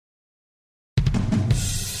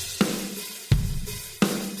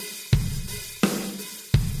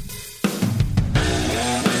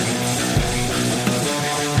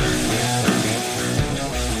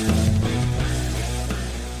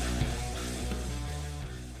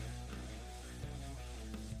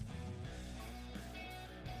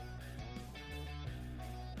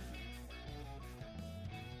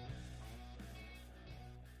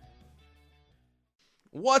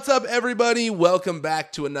What's up, everybody? Welcome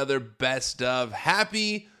back to another Best of.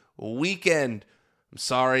 Happy weekend. I'm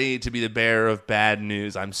sorry to be the bearer of bad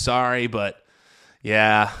news. I'm sorry, but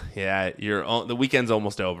yeah, the weekend's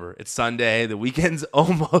almost over. It's Sunday. The weekend's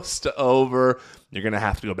almost over. You're going to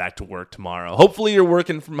have to go back to work tomorrow. Hopefully you're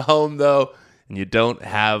working from home, though, and you don't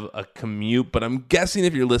have a commute. But I'm guessing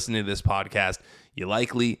if you're listening to this podcast, you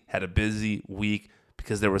likely had a busy week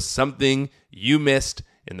because there was something you missed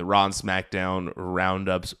in the Raw and SmackDown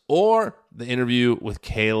roundups or the interview with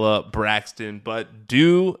Kayla Braxton. But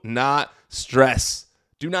do not stress.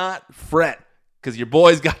 Do not fret, because your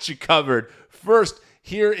boys got you covered. First,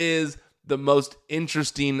 here is the most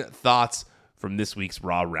interesting thoughts from this week's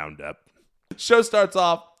Raw roundup. The show starts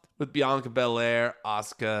off with Bianca Belair,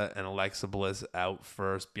 Asuka, and Alexa Bliss out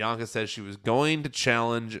first. Bianca says she was going to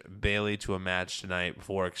challenge Bayley to a match tonight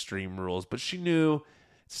before Extreme Rules, but she knew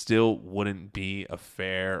still wouldn't be a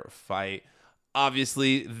fair fight.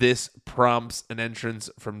 Obviously, this prompts an entrance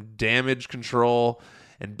from Damage Control,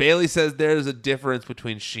 and Bayley says there's a difference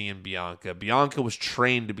between she and Bianca. Bianca was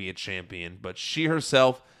trained to be a champion, but she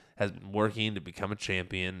herself has been working to become a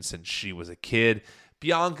champion since she was a kid.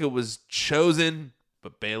 Bianca was chosen,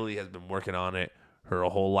 but Bayley has been working on it her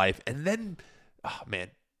whole life. And then,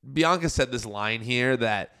 Bianca said this line here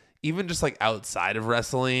that even just like outside of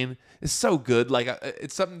wrestling is so good. Like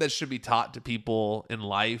it's something that should be taught to people in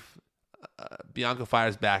life. Bianca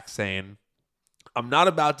fires back saying, "I'm not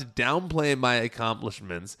about to downplay my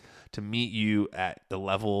accomplishments to meet you at the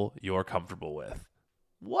level you're comfortable with."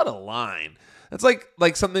 What a line. That's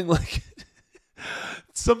like something like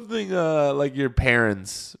something like your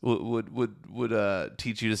parents would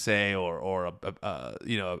teach you to say, or a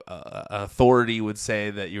authority would say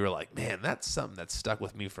that you were like, man, that's something that stuck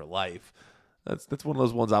with me for life. That's one of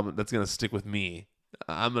those ones that's gonna stick with me.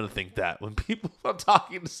 I'm gonna think that when I'm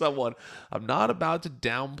talking to someone, I'm not about to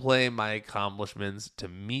downplay my accomplishments to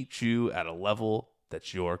meet you at a level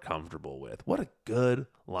that you're comfortable with. What a good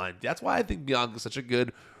line. That's why I think Bianca's such a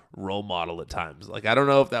good role model at times. Like, I don't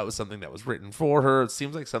know if that was something that was written for her. It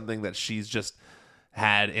seems like something that she's just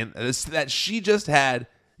had in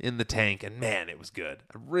the tank, and man, it was good.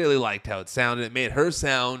 I really liked how it sounded. It made her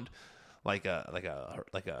sound like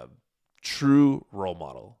a true role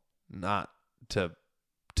model, not to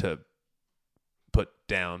put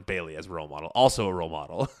down Bayley as a role model, also a role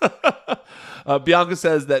model. Bianca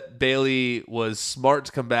says that Bayley was smart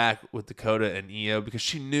to come back with Dakota and Io because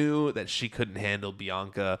she knew that she couldn't handle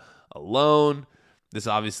Bianca alone. This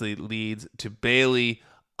obviously leads to Bayley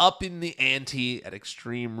upping the ante at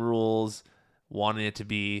Extreme Rules, wanting it to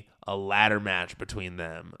be a ladder match between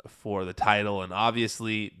them for the title. And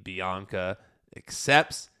obviously Bianca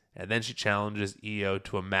accepts, and then she challenges Io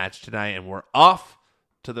to a match tonight, and we're off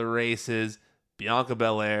to the races. Bianca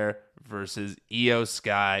Belair versus Io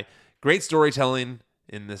Sky. Great storytelling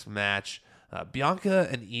in this match. Bianca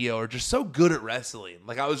and Io are just so good at wrestling.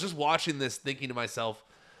 Like, I was just watching this thinking to myself,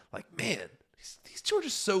 like, man, these two are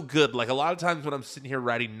just so good. Like, a lot of times when I'm sitting here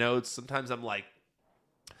writing notes, sometimes I'm like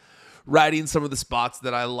writing some of the spots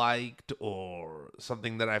that I liked or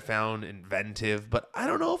something that I found inventive, but I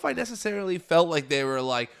don't know if I necessarily felt like they were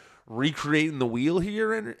like recreating the wheel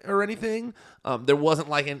here or anything. There wasn't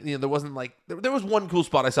like there was one cool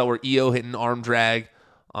spot I saw where Io hit an arm drag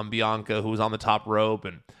on Bianca, who was on the top rope,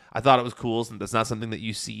 and I thought it was cool, since that's not something that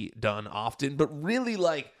you see done often. But really,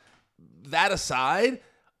 like, that aside,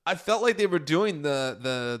 I felt like they were doing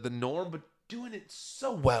the norm, but doing it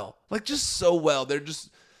so well, like just so well. They're just,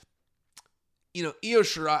 Io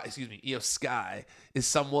Sky is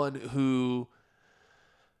someone who,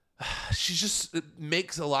 she just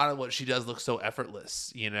makes a lot of what she does look so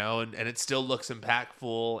effortless, and it still looks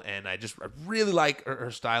impactful. And I really like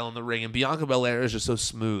her style in the ring. And Bianca Belair is just so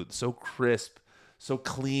smooth, so crisp, so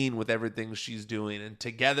clean with everything she's doing. And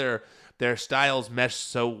together, their styles mesh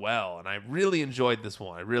so well. And I really enjoyed this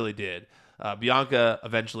one. I really did. Bianca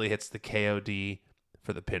eventually hits the KOD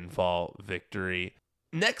for the pinfall victory.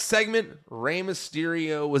 Next segment, Rey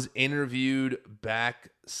Mysterio was interviewed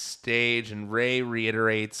backstage, and Rey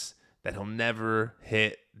reiterates that he'll never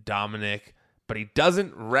hit Dominic, but he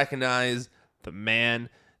doesn't recognize the man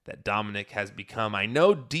that Dominic has become. "I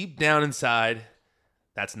know deep down inside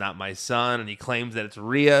that's not my son," and he claims that it's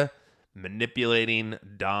Rhea manipulating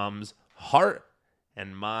Dom's heart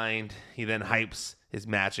and mind. He then hypes his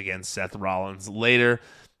match against Seth Rollins later,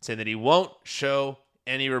 saying that he won't show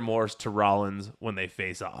any remorse to Rollins when they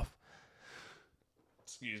face off.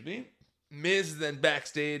 Excuse me. Miz then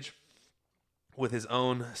backstage with his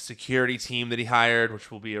own security team that he hired, which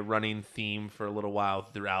will be a running theme for a little while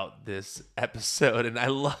throughout this episode. And I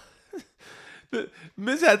love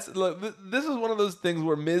Miz had look. This is one of those things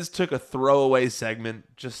where Miz took a throwaway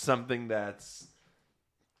segment, just something that's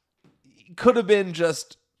could have been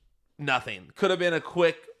just nothing. Could have been a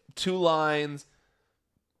quick 2 lines,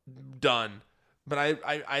 done. But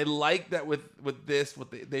I like that with this.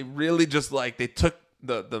 They really just like they took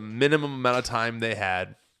the minimum amount of time they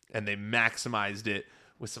had and they maximized it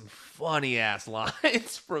with some funny ass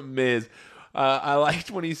lines from Miz. I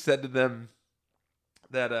liked when he said to them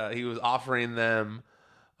that he was offering them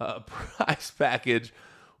a prize package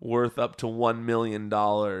worth up to $1 million,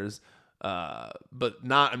 but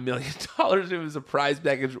not $1 million. It was a prize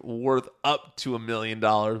package worth up to $1 million,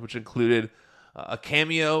 which included a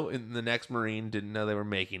cameo in The Next Marine. Didn't know they were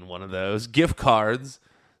making one of those. Gift cards.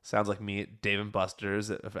 Sounds like me at Dave & Buster's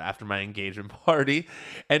after my engagement party.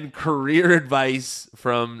 And career advice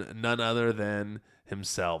from none other than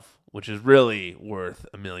himself, which is really worth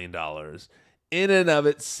 $1 million in and of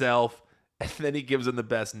itself. And then he gives him the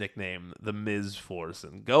best nickname, the Miz Force.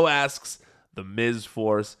 And Go asks the Miz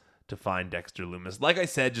Force to find Dexter Lumis. Like I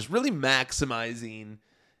said, just really maximizing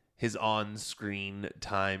his on-screen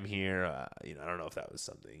time here. I don't know if that was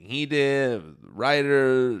something he did,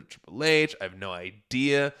 writer, Triple H. I have no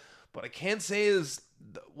idea, but I can say is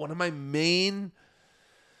one of the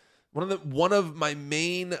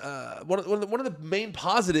main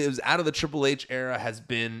positives out of the Triple H era has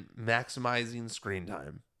been maximizing screen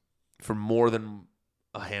time for more than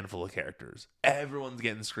a handful of characters. Everyone's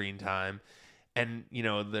getting screen time. And,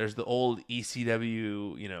 there's the old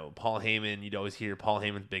ECW, Paul Heyman. You'd always hear Paul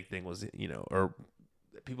Heyman's big thing was, or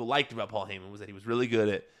people liked about Paul Heyman was that he was really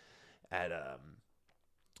good at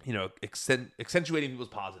accentuating people's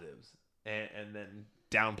positives and then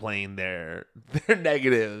downplaying their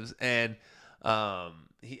negatives. And I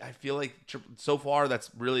feel like so far that's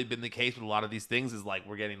really been the case with a lot of these things is like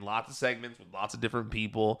we're getting lots of segments with lots of different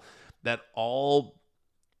people that all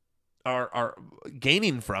are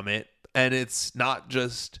gaining from it. And it's not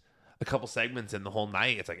just a couple segments in the whole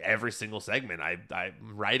night. It's like every single segment. I'm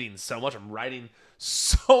writing so much. I'm writing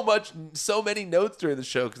so many notes during the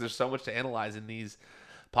show because there's so much to analyze in these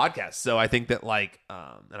podcasts. So I think that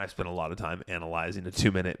and I spent a lot of time analyzing a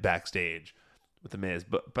 2-minute backstage with The Miz.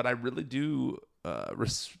 But I really do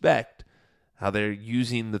respect how they're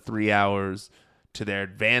using the 3 hours to their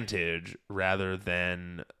advantage rather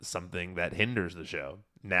than something that hinders the show.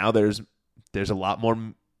 Now there's a lot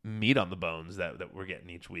more meat on the bones that we're getting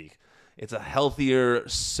each week. It's a healthier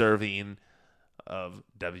serving of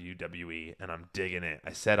WWE, and I'm digging it.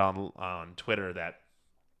 I said on Twitter that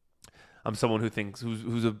I'm someone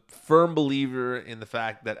who's a firm believer in the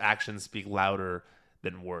fact that actions speak louder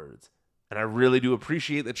than words. And I really do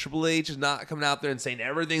appreciate that Triple H is not coming out there and saying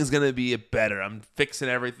everything's going to be better. I'm fixing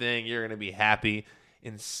everything. You're going to be happy.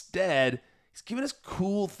 Instead, he's giving us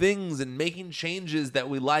cool things and making changes that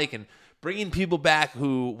we like and bringing people back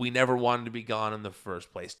who we never wanted to be gone in the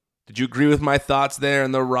first place. Did you agree with my thoughts there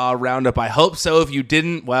in the Raw Roundup? I hope so. If you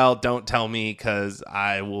didn't, well, don't tell me because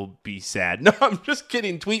I will be sad. No, I'm just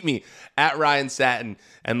kidding. Tweet me at Ryan Satin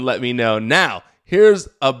and let me know. Now, here's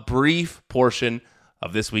a brief portion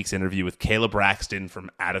of this week's interview with Kayla Braxton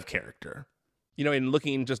from Out of Character. In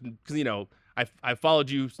looking just because, I've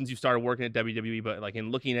followed you since you started working at WWE, but like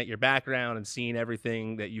in looking at your background and seeing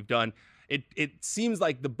everything that you've done, it seems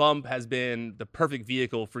like the bump has been the perfect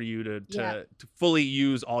vehicle for you to fully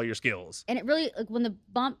use all your skills. And it really, like when the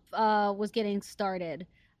bump was getting started,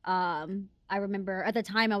 I remember at the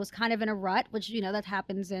time I was kind of in a rut, which, that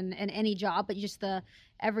happens in any job, but just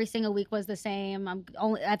every single week was the same.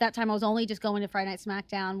 At that time I was only just going to Friday Night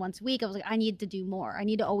SmackDown once a week. I was like, I need to do more. I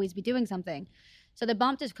need to always be doing something. So the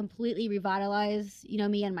bump just completely revitalized,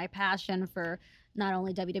 me and my passion for not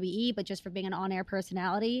only WWE, but just for being an on-air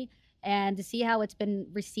personality. And to see how it's been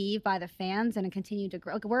received by the fans and it continued to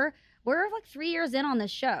grow. Like we're like 3 years in on this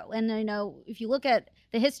show. And, if you look at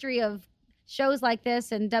the history of shows like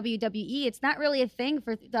this and WWE, it's not really a thing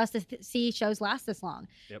for us to see shows last this long.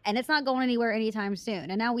 Yep. And it's not going anywhere anytime soon.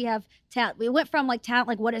 And now we have talent. We went from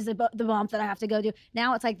talent, what is the bump that I have to go do?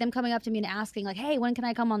 Now it's like them coming up to me and asking hey, when can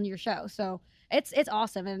I come on your show? So it's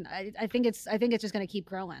awesome. And I think it's just going to keep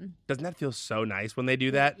growing. Doesn't that feel so nice when they do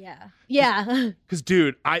that? Yeah. Yeah. Because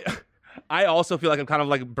dude, I also feel like I'm kind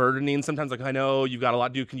of burdening sometimes. I know you've got a lot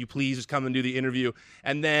to do. Can you please just come and do the interview?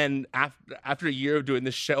 And then after a year of doing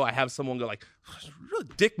this show, I have someone go really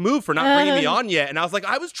dick move for not bringing me on yet. And I was like,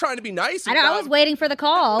 I was trying to be nice. I was waiting for the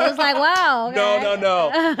call. I was like, wow. Okay. No.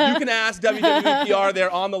 You can ask WWE PR.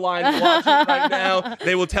 They're on the line watching right now.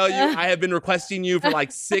 They will tell you I have been requesting you for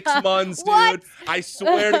 6 months, dude. What? I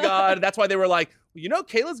swear to God. That's why they were like, you know,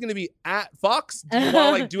 Kayla's going to be at Fox. Do you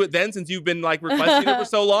want to like do it then since you've been like requesting it for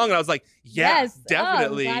so long? And I was like, yeah, Yes.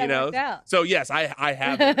 definitely, Oh, you know? So yes, I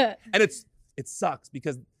have it. And it sucks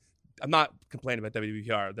because I'm not complaining about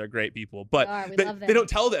WBPR. They're great people, but they don't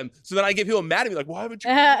tell them. So then I get people mad at me like, why haven't you?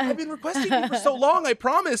 I've been requesting you for so long. I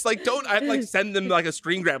promise. Like, don't I like send them like a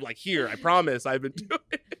screen grab? Like, here, I promise. I've been doing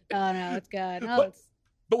it. Oh no, it's good. No,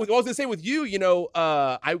 but what I was gonna say with you, you know,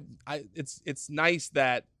 it's nice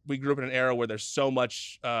that we grew up in an era where there's so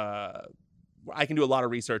much. I can do a lot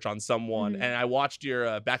of research on someone, and I watched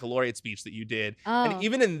your baccalaureate speech that you did, and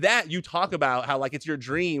even in that, you talk about how like it's your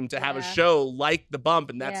dream to have a show like The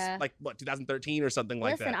Bump, and that's like what 2013 or something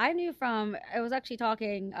like that. Listen, I knew I was actually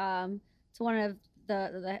talking to one of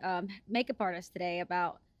the makeup artists today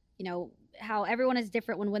about, you know, how everyone is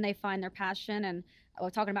different when they find their passion, and I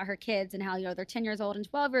was talking about her kids and how, you know, they're 10 years old and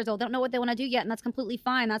 12 years old, don't know what they want to do yet, and that's completely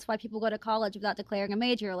fine. That's why people go to college without declaring a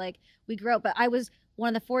major. Like, we grew up, but I was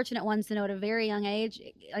one of the fortunate ones to know at a very young age,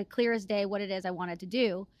 like clear as day, what it is I wanted to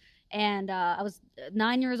do. And I was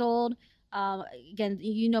 9 years old. Again,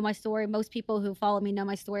 you know my story. Most people who follow me know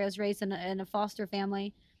my story. I was raised in a foster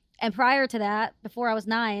family. And prior to that, before I was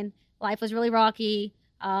 9, life was really rocky.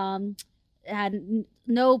 Had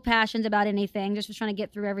no passions about anything, just was trying to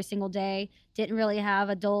get through every single day. Didn't really have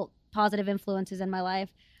adult positive influences in my life.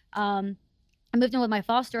 I moved in with my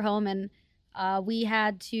foster home, and we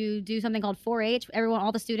had to do something called 4-H.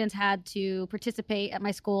 All the students had to participate at my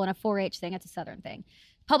school in a 4-H thing. It's a Southern thing.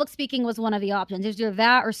 Public speaking was one of the options. There's either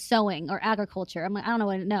that or sewing or agriculture. I'm like, I don't know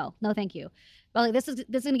what. No, thank you. But like, this is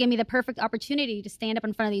going to give me the perfect opportunity to stand up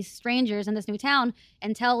in front of these strangers in this new town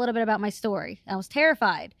and tell a little bit about my story. And I was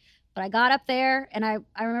terrified. But I got up there, and I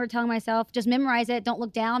remember telling myself, just memorize it. Don't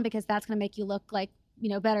look down, because that's going to make you look like, you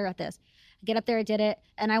know, better at this. I get up there, I did it,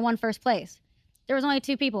 and I won first place. There was only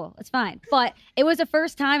 2 people. It's fine. But it was the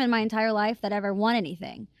first time in my entire life that I ever won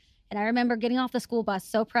anything. And I remember getting off the school bus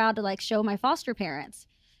so proud to, like, show my foster parents.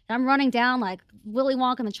 And I'm running down like Willy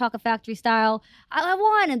Wonka in the Chocolate Factory style. I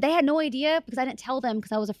won, and they had no idea because I didn't tell them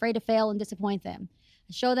because I was afraid to fail and disappoint them.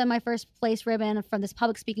 I showed them my first place ribbon from this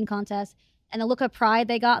public speaking contest. And the look of pride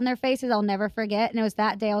they got in their faces, I'll never forget. And it was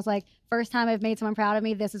that day I was like, first time I've made someone proud of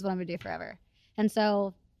me, this is what I'm going to do forever. And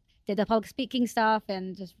so did the public speaking stuff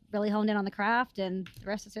and just really honed in on the craft, and the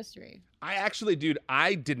rest is history. I actually, dude,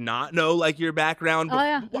 I did not know like your background.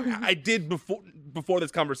 I did before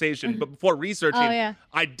this conversation, but before researching,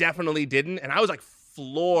 I definitely didn't. And I was like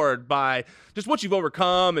floored by just what you've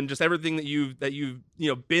overcome and just everything that you've you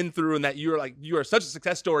know been through, and that you are such a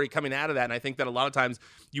success story coming out of that. And I think that a lot of times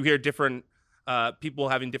you hear different people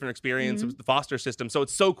having different experiences with the foster system. So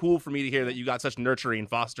it's so cool for me to hear that you got such nurturing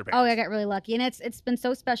foster parents. Oh, I got really lucky. And it's been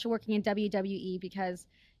so special working in WWE because,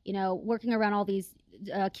 you know, working around all these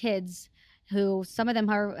kids who some of them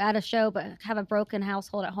are at a show but have a broken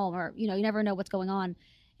household at home, or, you know, you never know what's going on.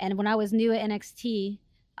 And when I was new at NXT,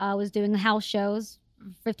 I was doing house shows,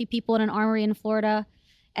 50 people in an armory in Florida.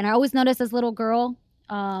 And I always noticed this little girl.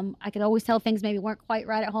 I could always tell things maybe weren't quite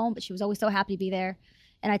right at home, but she was always so happy to be there.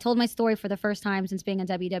 And I told my story for the first time since being in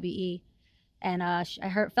WWE. And I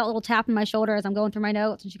felt a little tap on my shoulder as I'm going through my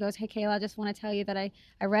notes. And she goes, "Hey, Kayla, I just want to tell you that I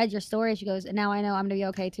read your story." She goes, "And now I know I'm going to be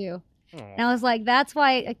okay, too." Aww. And I was like, that's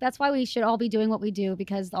why we should all be doing what we do,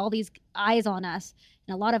 because all these eyes on us.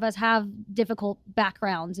 And a lot of us have difficult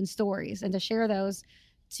backgrounds and stories. And to share those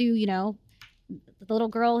to, you know, the little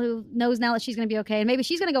girl who knows now that she's going to be okay. And maybe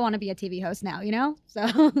she's going to go on to be a TV host now, you know? So,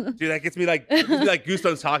 dude, that gets me like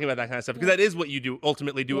goosebumps talking about that kind of stuff, because that is what you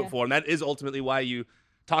ultimately do it for. And that is ultimately why you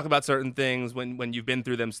talk about certain things when you've been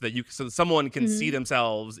through them, so that someone can see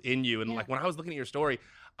themselves in you. And like when I was looking at your story,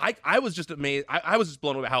 I was just amazed. I was just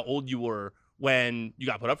blown away how old you were when you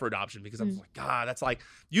got put up for adoption, because I was like, God, that's like,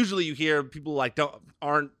 usually you hear people like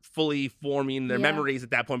aren't fully forming their memories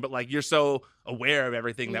at that point, but like you're so aware of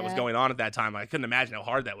everything that was going on at that time. I couldn't imagine how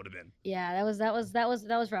hard that would have been. Yeah, that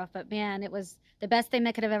was rough, but man, it was the best thing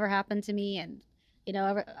that could have ever happened to me. And, you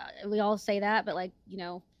know, we all say that, but like, you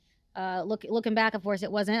know, looking back, of course,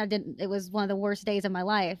 it wasn't. It was one of the worst days of my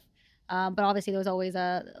life. But obviously there was always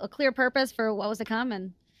a clear purpose for what was to come,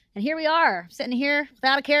 and here we are, sitting here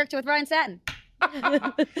without a character with Ryan Satin.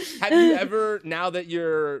 Have you ever, now that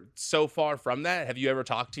you're so far from that, have you ever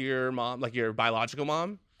talked to your mom, like your biological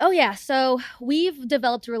mom? Oh yeah, so we've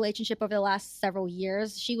developed a relationship over the last several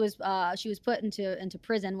years. She was put into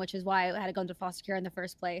prison, which is why I had to go into foster care in the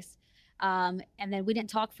first place. And then we didn't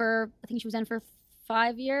talk for, I think she was in for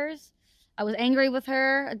 5 years. I was angry with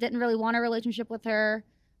her. I didn't really want a relationship with her.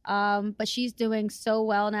 But she's doing so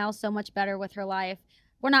well now, so much better with her life.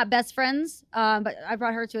 We're not best friends, but I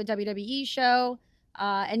brought her to a WWE show.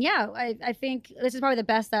 And yeah, I think this is probably the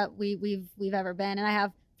best that we've ever been. And I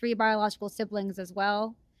have 3 biological siblings as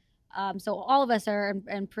well. So all of us are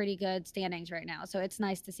in pretty good standings right now. So it's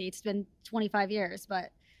nice to see. It's been 25 years,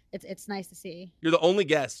 but it's nice to see. You're the only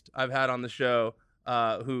guest I've had on the show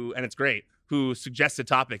who, and it's great, who suggested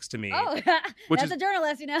topics to me. Oh, which that's is a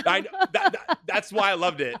journalist, you know. That's why I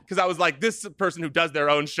loved it, because I was like, this person who does their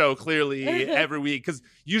own show clearly every week, because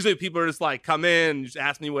usually people are just like, come in, just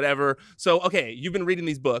ask me whatever. So okay, you've been reading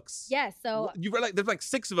these books. Yes. So you've read there's like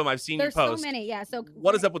 6 of them I've seen you there's post. so many. Yeah. So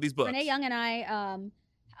what is up with these books? Renee Young and I,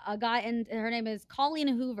 a guy, and her name is Colleen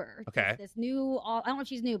Hoover. Okay. This new, I don't know if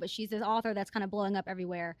she's new, but she's this author that's kind of blowing up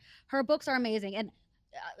everywhere. Her books are amazing, and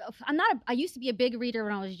I used to be a big reader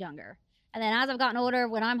when I was younger. And then as I've gotten older,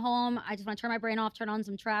 when I'm home, I just want to turn my brain off, turn on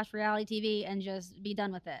some trash reality TV, and just be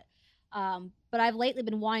done with it. But I've lately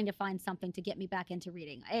been wanting to find something to get me back into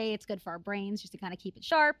reading. It's good for our brains just to kind of keep it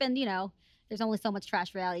sharp. And, there's only so much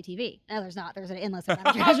trash reality TV. No, there's not. There's an endless amount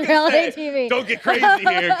of trash reality TV. Don't get crazy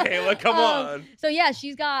here, Kayla. Come on. So, yeah,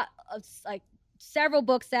 she's got several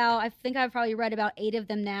books out. I think I've probably read about 8 of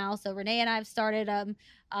them now. So Renee and I have started them.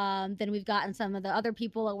 Then we've gotten some of the other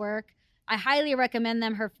people at work. I highly recommend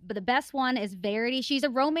them. But the best one is Verity. She's a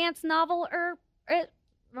romance novelist.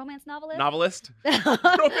 Novelist?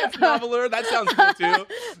 Romance noveler? That sounds cool too.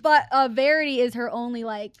 But Verity is her only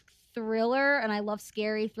thriller, and I love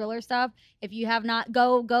scary thriller stuff. If you have not,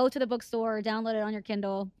 go to the bookstore or download it on your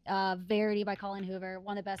Kindle. Verity by Colleen Hoover.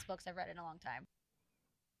 One of the best books I've read in a long time.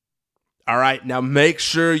 All right, now make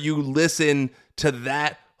sure you listen to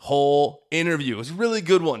that whole interview. It was a really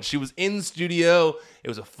good one. She was in studio. It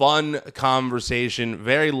was a fun conversation,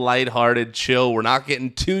 very lighthearted, chill. We're not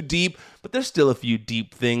getting too deep, but there's still a few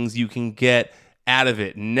deep things you can get out of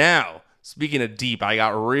it. Now, speaking of deep, I got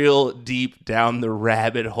real deep down the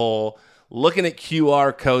rabbit hole looking at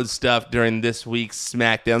QR code stuff during this week's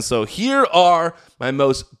SmackDown. So here are my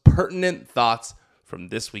most pertinent thoughts from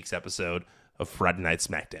this week's episode of Friday Night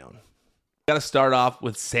SmackDown. Got to start off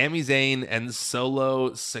with Sami Zayn and Solo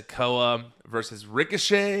Sikoa versus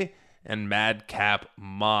Ricochet and Madcap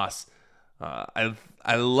Moss. I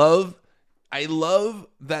love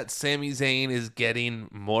that Sami Zayn is getting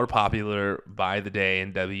more popular by the day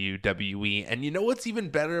in WWE. And you know what's even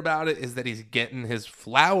better about it is that he's getting his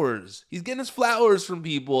flowers. He's getting his flowers from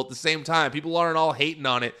people at the same time. People aren't all hating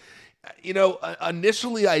on it.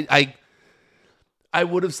 Initially I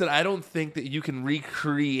would have said I don't think that you can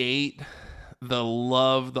recreate the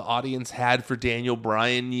love the audience had for Daniel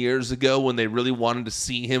Bryan years ago when they really wanted to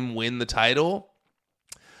see him win the title.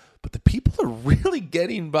 But the people are really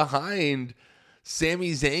getting behind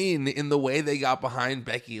Sami Zayn in the way they got behind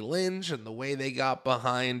Becky Lynch and the way they got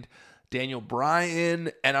behind Daniel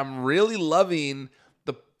Bryan. And I'm really loving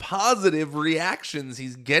the positive reactions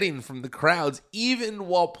he's getting from the crowds, even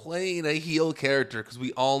while playing a heel character, because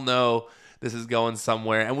we all know this is going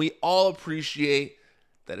somewhere. And we all appreciate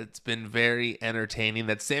that it's been very entertaining,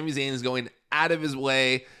 that Sami Zayn is going out of his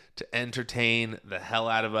way to entertain the hell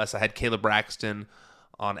out of us. I had Kayla Braxton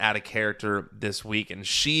on Out of Character this week, and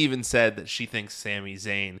she even said that she thinks Sami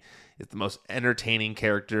Zayn is the most entertaining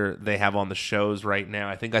character they have on the shows right now.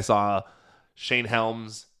 I think I saw Shane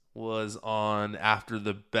Helms was on After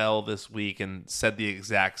the Bell this week and said the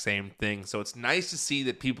exact same thing. So it's nice to see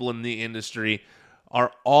that people in the industry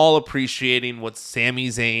are all appreciating what Sami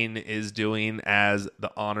Zayn is doing as the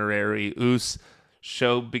honorary Uso.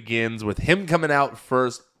 Show begins with him coming out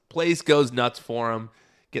first. Place goes nuts for him.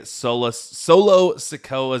 Get Solo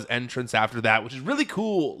Sikoa's entrance after that, which is really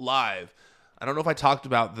cool live. I don't know if I talked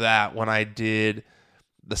about that when I did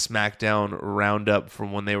the SmackDown roundup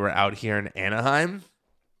from when they were out here in Anaheim,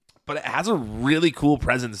 but it has a really cool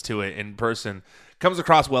presence to it in person. Comes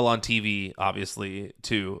across well on TV, obviously,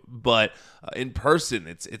 too, but in person,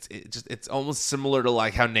 it's almost similar to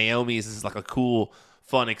how Naomi's is a cool,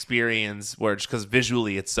 fun experience where just because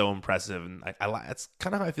visually it's so impressive, and that's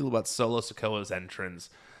kind of how I feel about Solo Sikoa's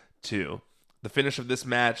entrance too. The finish of this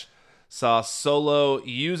match saw Solo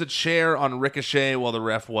use a chair on Ricochet while the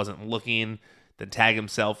ref wasn't looking, then tag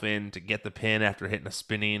himself in to get the pin after hitting a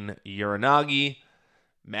spinning Uranagi.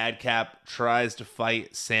 Madcap tries to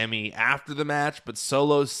fight Sami after the match, but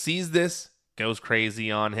Solo sees this, goes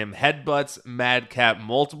crazy on him, headbutts Madcap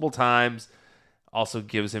multiple times, also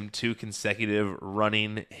gives him 2 consecutive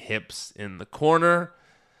running hips in the corner.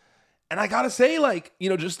 And I gotta say,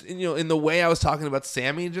 in the way I was talking about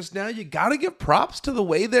Sami just now, you gotta give props to the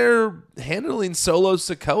way they're handling Solo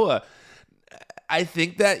Sikoa. I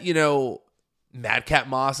think that, Madcap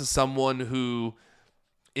Moss is someone who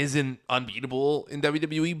isn't unbeatable in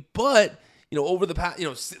WWE, but over the past,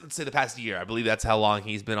 let's say the past year, I believe that's how long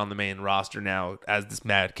he's been on the main roster now as this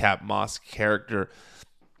Madcap Moss character.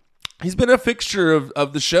 He's been a fixture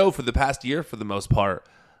of the show for the past year for the most part.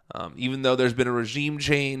 Even though there's been a regime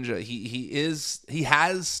change, he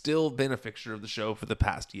has still been a fixture of the show for the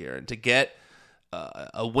past year. And to get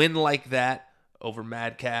a win like that over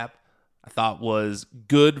Madcap, I thought was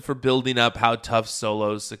good for building up how tough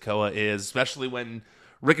Solo Sikoa is, especially when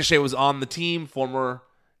Ricochet was on the team, former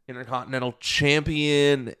Intercontinental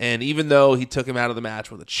Champion, and even though he took him out of the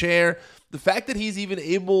match with a chair, the fact that he's even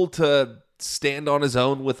able to stand on his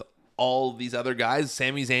own with all these other guys,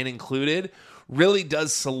 Sami Zayn included, really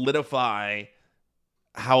does solidify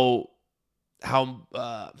how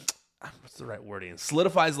what's the right wording?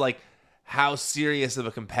 Solidifies like how serious of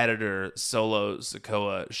a competitor Solo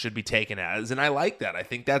Sikoa should be taken as, and I like that. I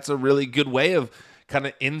think that's a really good way of kind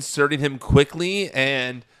of inserting him quickly,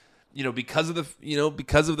 and because of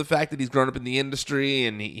the fact that he's grown up in the industry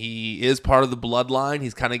and he is part of the bloodline,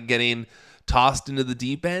 he's kind of getting tossed into the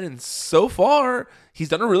deep end, and so far he's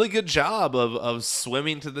done a really good job of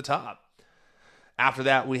swimming to the top. After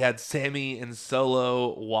that, we had Sami and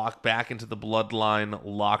Solo walk back into the bloodline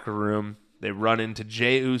locker room. They run into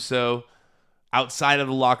Jey Uso outside of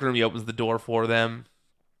the locker room. He opens the door for them.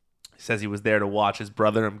 He says he was there to watch his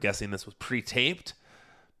brother. I'm guessing this was pre-taped.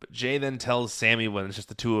 But Jey then tells Sami, when it's just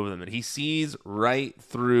the two of them, that he sees right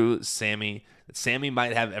through Sami, that Sami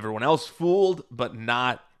might have everyone else fooled, but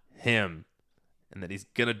not him. And that he's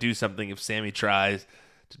going to do something if Sami tries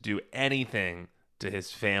to do anything to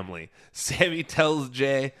his family. Sami tells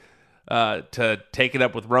Jey to take it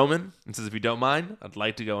up with Roman and says, if you don't mind, I'd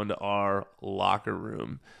like to go into our locker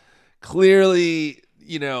room. Clearly,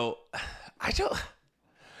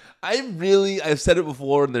 I've said it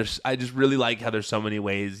before, and I just really like how there's so many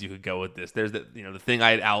ways you could go with this. There's the thing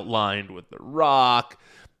I had outlined with The Rock.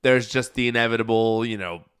 There's just the inevitable,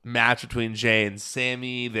 match between Jey and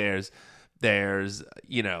Sami. There's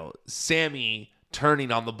Sami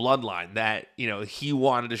turning on the bloodline, that, he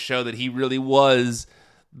wanted to show that he really was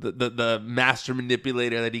the master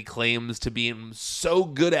manipulator that he claims to be, and so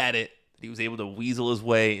good at it that he was able to weasel his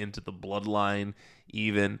way into the bloodline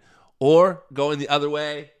even. Or going the other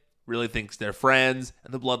way, really thinks they're friends,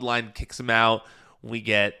 and the bloodline kicks him out. We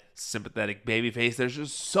get sympathetic babyface. There's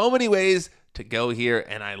just so many ways to go here,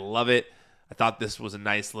 and I love it. I thought this was a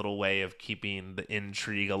nice little way of keeping the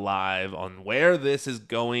intrigue alive on where this is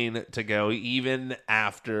going to go, even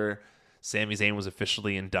after Sami Zayn was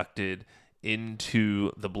officially inducted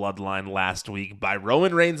into the bloodline last week by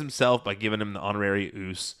Roman Reigns himself by giving him the honorary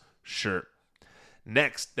Uso shirt.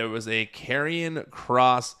 Next, there was a Karrion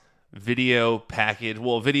Kross video package,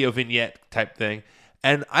 video vignette type thing,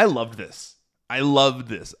 and I loved this.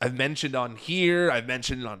 I've mentioned on here, I've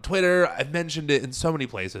mentioned it on Twitter, I've mentioned it in so many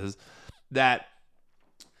places that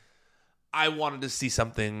I wanted to see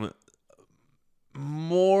something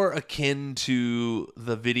more akin to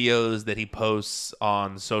the videos that he posts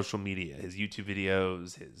on social media, his YouTube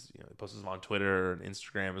videos, he posts them on Twitter and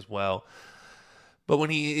Instagram as well. But when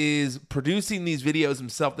he is producing these videos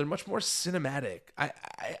himself, they're much more cinematic.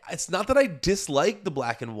 It's not that I dislike the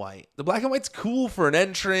black and white. The black and white's cool for an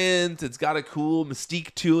entrance. It's got a cool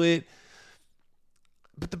mystique to it.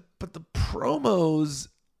 But the promos,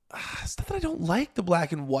 it's not that I don't like the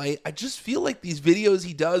black and white. I just feel like these videos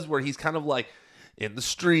he does where he's kind of like in the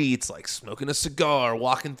streets, like smoking a cigar,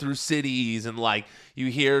 walking through cities, and like you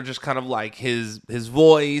hear just kind of like his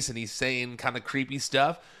voice, and he's saying kind of creepy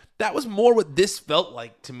stuff. That was more what this felt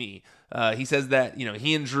like to me. He says that,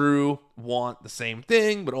 he and Drew want the same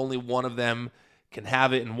thing, but only one of them can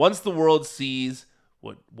have it. And once the world sees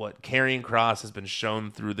what Karrion Kross has been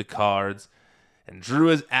shown through the cards, and Drew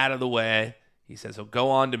is out of the way, he says he'll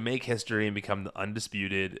go on to make history and become the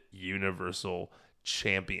undisputed Universal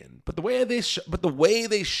Champion. But the way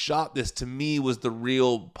they shot this, to me, was the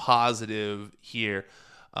real positive here.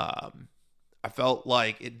 I felt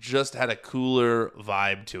like it just had a cooler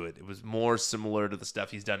vibe to it. It was more similar to the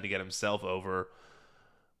stuff he's done to get himself over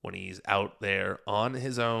when he's out there on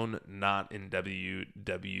his own, not in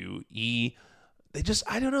WWE.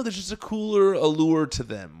 I don't know, there's just a cooler allure to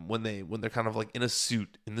them when they're kind of like in a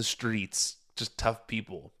suit in the streets, just tough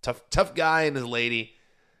people, tough guy and his lady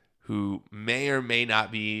who may or may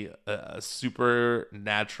not be a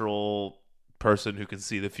supernatural person who can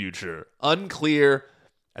see the future. Unclear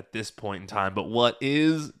at this point in time, but what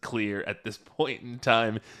is clear at this point in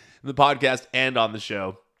time in the podcast and on the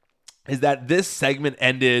show is that this segment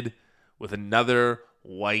ended with another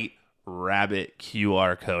White Rabbit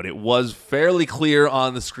QR code. It was fairly clear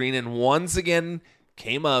on the screen, and once again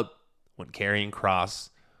came up when Karrion Kross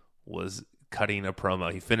was cutting a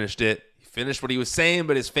promo. He finished it. He finished what he was saying,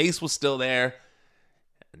 but his face was still there.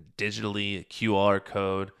 And digitally, a QR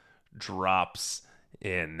code drops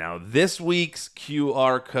in. Now, this week's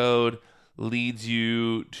QR code leads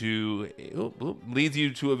you to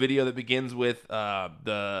a video that begins with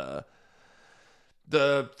the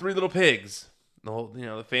Three Little Pigs. The whole,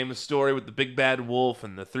 the famous story with the big bad wolf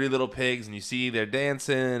and the three little pigs, and you see they're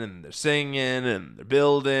dancing and they're singing and they're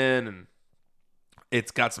building, and it's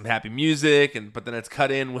got some happy music, but then it's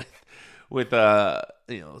cut in with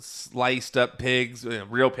sliced up pigs,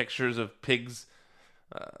 real pictures of pigs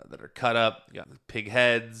that are cut up. You got the pig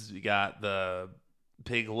heads, you got the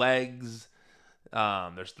pig legs.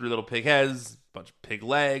 There's three little pig heads, a bunch of pig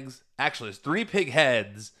legs. Actually, there's 3 pig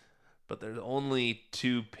heads, but there's only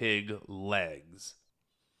 2 pig legs.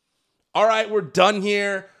 All right, we're done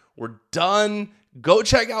here. We're done. Go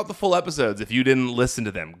check out the full episodes if you didn't listen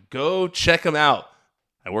to them. Go check them out.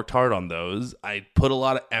 I worked hard on those. I put a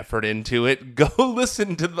lot of effort into it. Go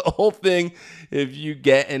listen to the whole thing if you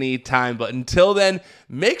get any time. But until then,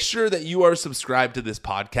 make sure that you are subscribed to this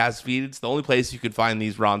podcast feed. It's the only place you can find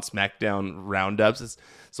these Raw and SmackDown roundups. It's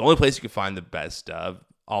the only place you can find the best of.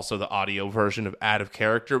 Also, the audio version of Out of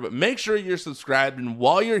Character. But make sure you're subscribed. And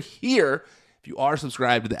while you're here, if you are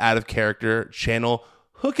subscribed to the Out of Character channel,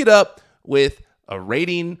 hook it up with a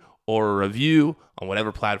rating or a review on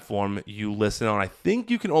whatever platform you listen on. I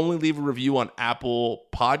think you can only leave a review on Apple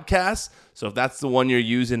Podcasts. So if that's the one you're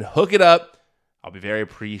using, hook it up. I'll be very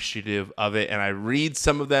appreciative of it. And I read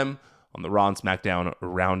some of them on the Raw and SmackDown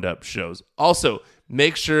Roundup shows. Also,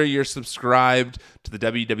 make sure you're subscribed to the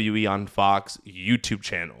WWE on Fox YouTube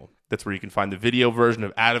channel. That's where you can find the video version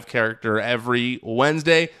of Out of Character every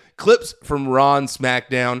Wednesday, clips from Raw and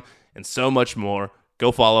SmackDown, and so much more.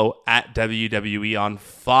 Go follow at WWE on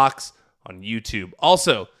Fox on YouTube.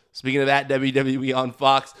 Also, speaking of at WWE on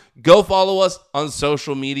Fox, go follow us on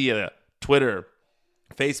social media, Twitter,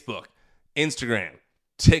 Facebook, Instagram,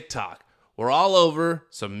 TikTok. We're all over,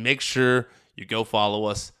 so make sure you go follow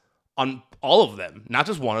us on all of them. Not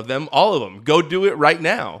just one of them, all of them. Go do it right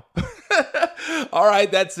now. All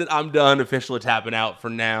right, that's it. I'm done. Officially tapping out for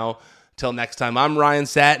now. Till next time, I'm Ryan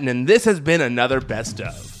Satin, and this has been another Best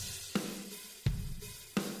Of.